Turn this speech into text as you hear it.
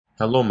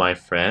Hello my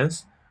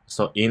friends.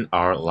 So in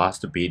our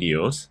last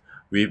videos,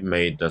 we've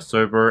made the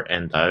server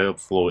and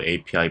Dialogflow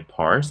API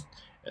parts.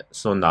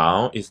 So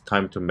now it's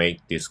time to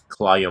make this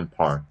client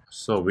part.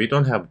 So we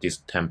don't have this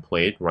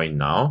template right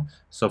now.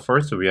 So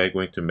first we are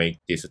going to make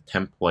this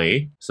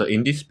template. So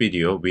in this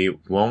video, we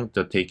won't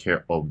take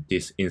care of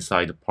this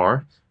inside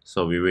part.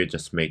 So we will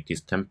just make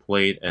this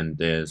template and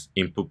this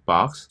input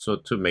box. So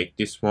to make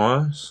this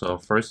one, so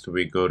first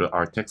we go to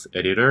our text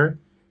editor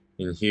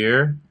in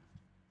here.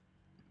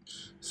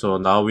 So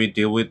now we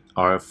deal with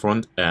our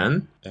front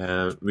end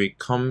and we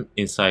come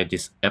inside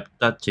this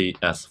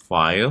app.js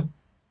file.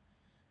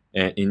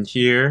 And in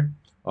here,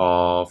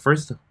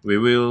 first we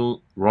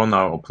will run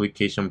our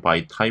application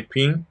by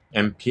typing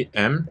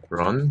npm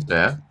run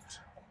dev.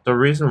 The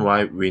reason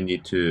why we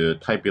need to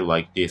type it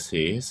like this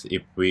is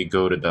if we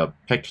go to the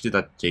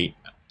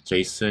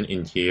package.json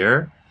in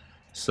here.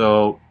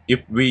 So if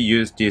we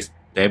use this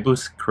dev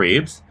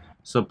scripts,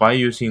 so by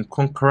using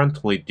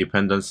concurrently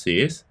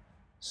dependencies,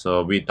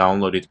 so we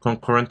downloaded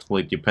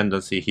concurrently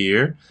dependency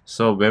here.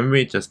 So when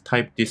we just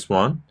type this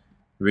one,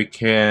 we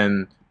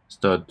can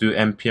do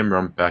npm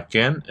run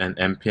backend and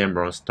npm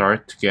run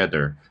start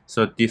together.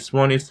 So this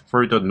one is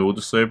for the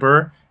node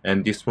server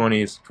and this one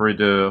is for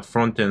the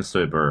front end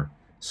server.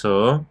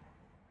 So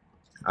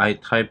I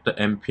type the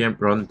npm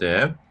run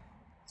dev.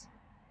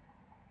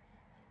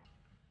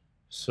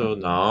 So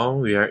now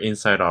we are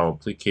inside our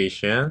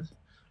application.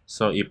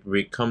 So if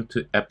we come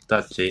to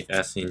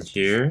app.js in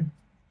here,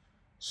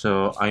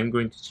 so I'm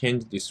going to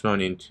change this one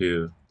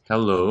into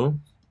hello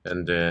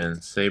and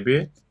then save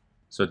it.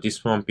 So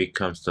this one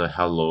becomes the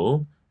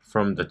hello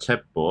from the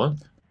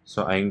chatbot.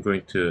 So I'm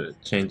going to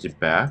change it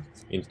back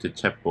into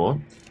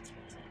chatbot.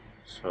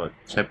 So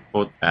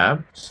chatbot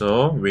app.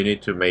 So we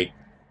need to make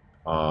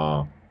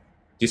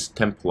this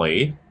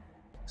template.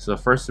 So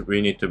first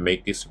we need to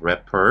make this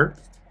wrapper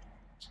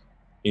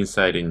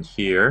inside in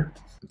here.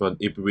 But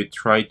if we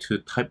try to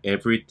type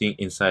everything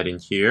inside in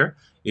here,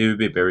 it will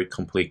be very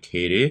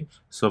complicated.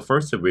 So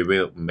first we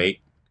will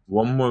make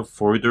one more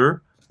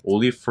folder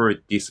only for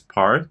this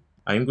part.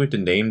 I'm going to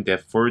name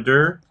that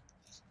folder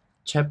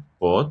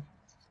chatbot.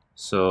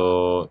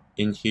 So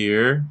in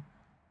here,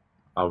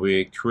 I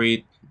will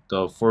create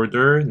the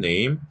folder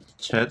name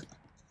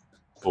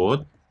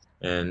chatbot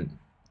and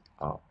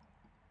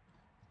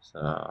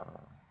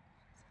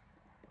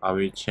I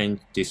will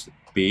change this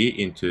B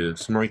into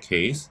small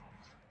case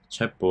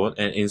chatbot,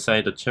 and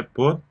inside the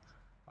chatbot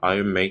I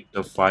will make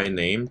the file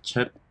name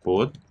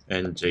chatbot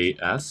and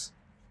JS.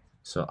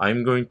 So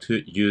I'm going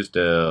to use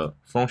the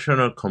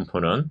functional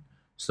component.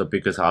 So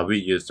because I will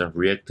use the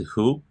React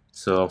hook.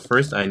 So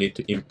first I need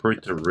to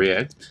import the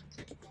React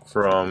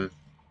from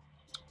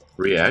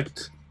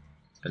React,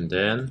 and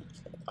then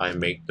I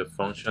make the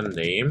function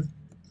name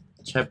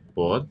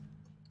chatbot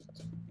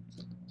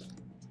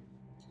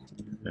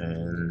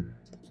and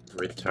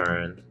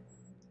return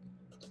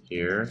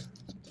here.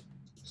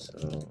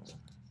 So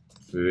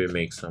we will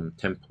make some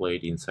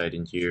template inside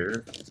in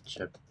here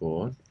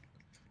chatbot,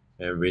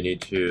 and we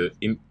need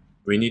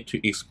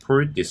to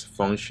export this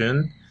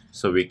function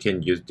so we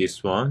can use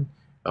this one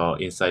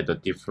inside the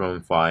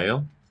different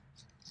file.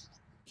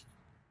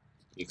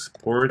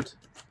 Export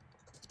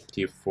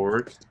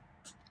default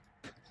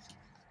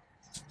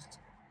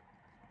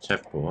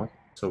chatbot.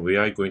 So we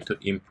are going to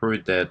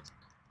import that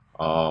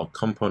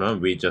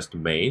component we just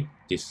made,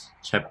 this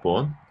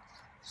chatbot.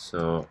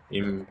 So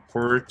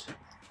import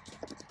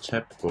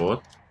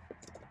chatbot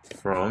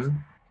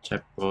from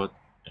chatbot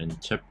and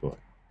chatbot,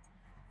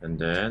 and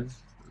then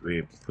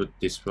we put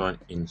this one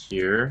in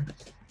here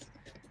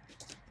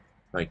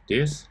like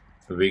this.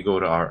 We go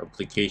to our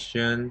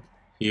application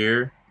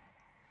here.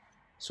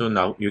 So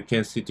now you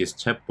can see this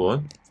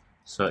chatbot.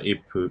 So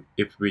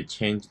if we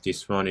change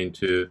this one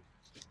into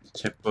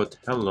chatbot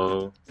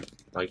hello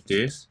like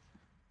this,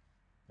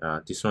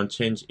 this one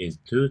changed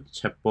into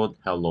chatbot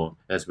hello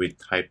as we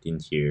typed in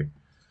here.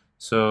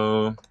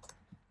 So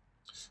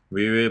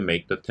we will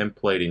make the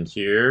template in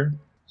here.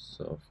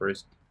 So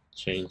first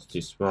change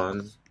this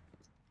one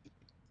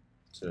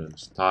to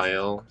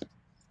style.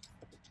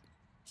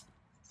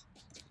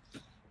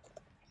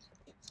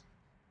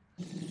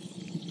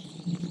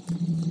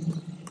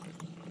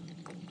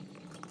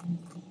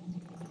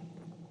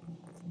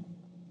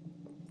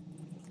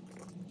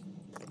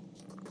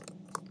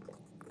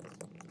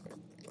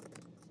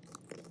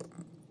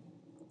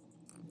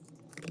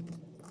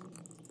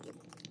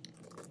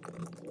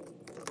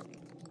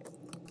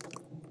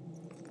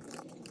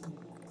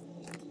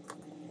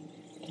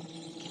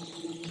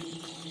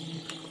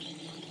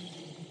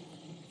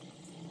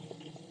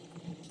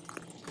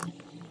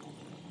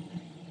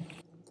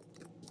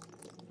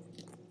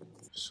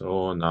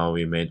 So now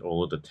we made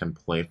all the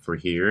template for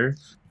here.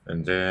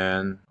 And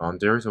then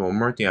there's one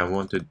more thing I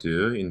want to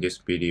do in this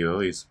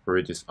video is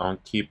for this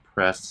onKey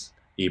press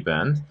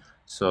event.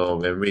 So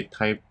when we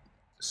type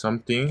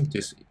something,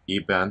 this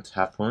event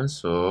happens.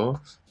 So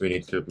we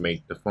need to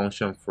make the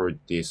function for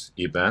this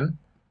event.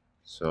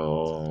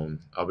 So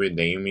I will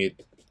name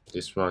it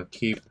this one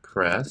key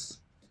press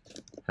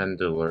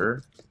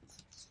handler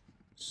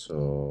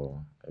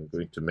So I'm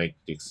going to make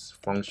this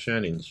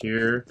function in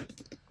here.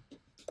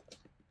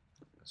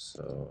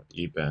 So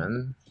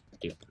even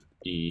if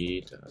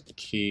e the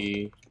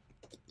key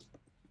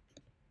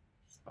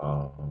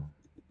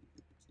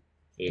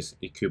is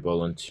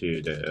equivalent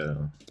to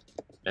the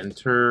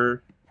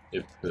enter,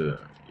 if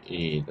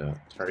e the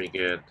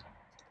target,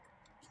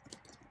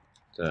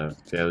 the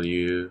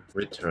value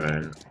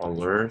return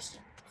alerts.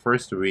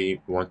 First, we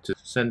want to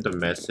send the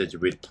message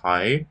with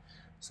type.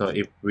 So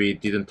if we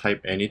didn't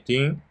type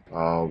anything,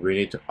 we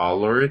need to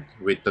alert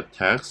with the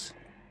text.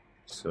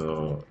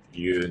 So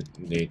you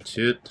need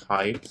to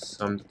type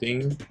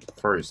something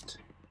first.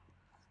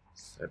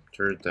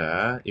 After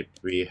that, if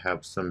we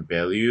have some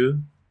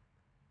value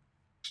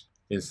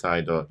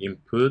inside the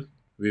input,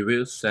 we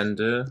will send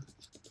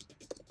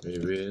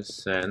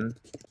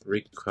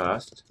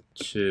request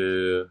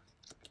to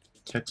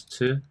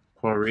text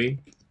query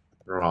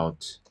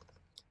route.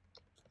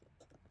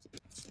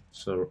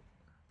 So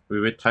we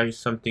will type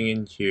something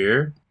in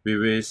here. We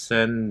will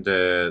send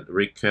the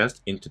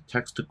request into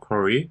text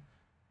query.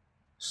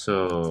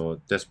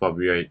 So that's what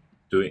we are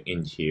doing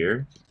in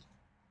here.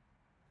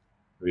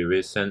 We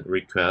will send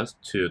request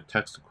to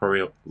text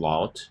query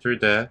route. After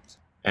that,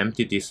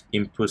 empty this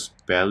input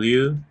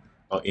value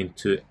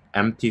into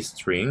empty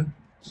string.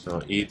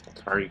 So it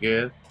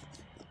target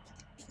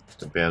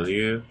the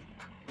value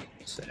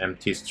is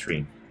empty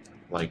string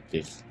like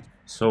this.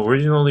 So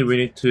originally we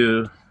need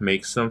to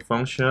make some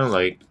function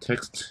like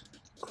text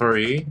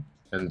query,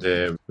 and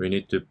then we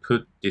need to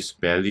put this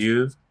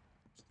value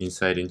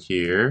inside in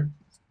here,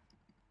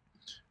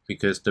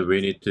 because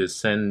we need to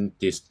send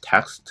this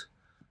text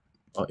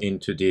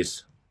into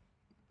this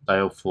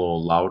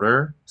Dialogflow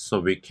router so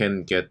we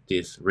can get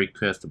this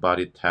request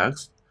body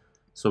text.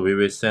 So we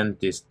will send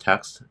this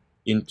text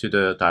into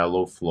the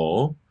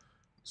Dialogflow.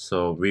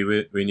 So we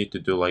need to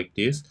do like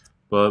this,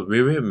 but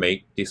we will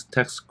make this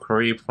text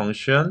query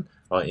function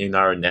in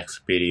our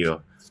next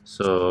video.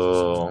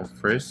 So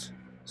first,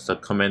 so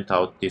comment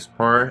out this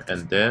part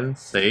and then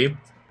save.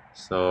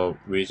 So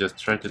we just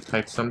try to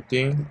type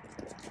something,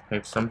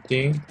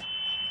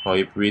 or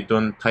if we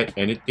don't type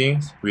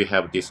anything, we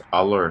have this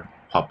alert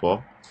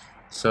pop-up.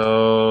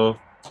 So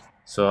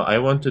I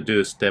want to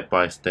do step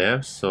by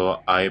step,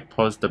 so I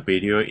pause the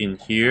video in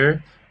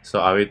here. So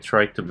I will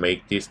try to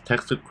make this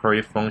text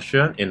query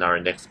function in our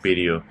next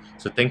video.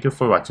 So thank you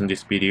for watching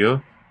this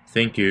video.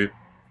 Thank you.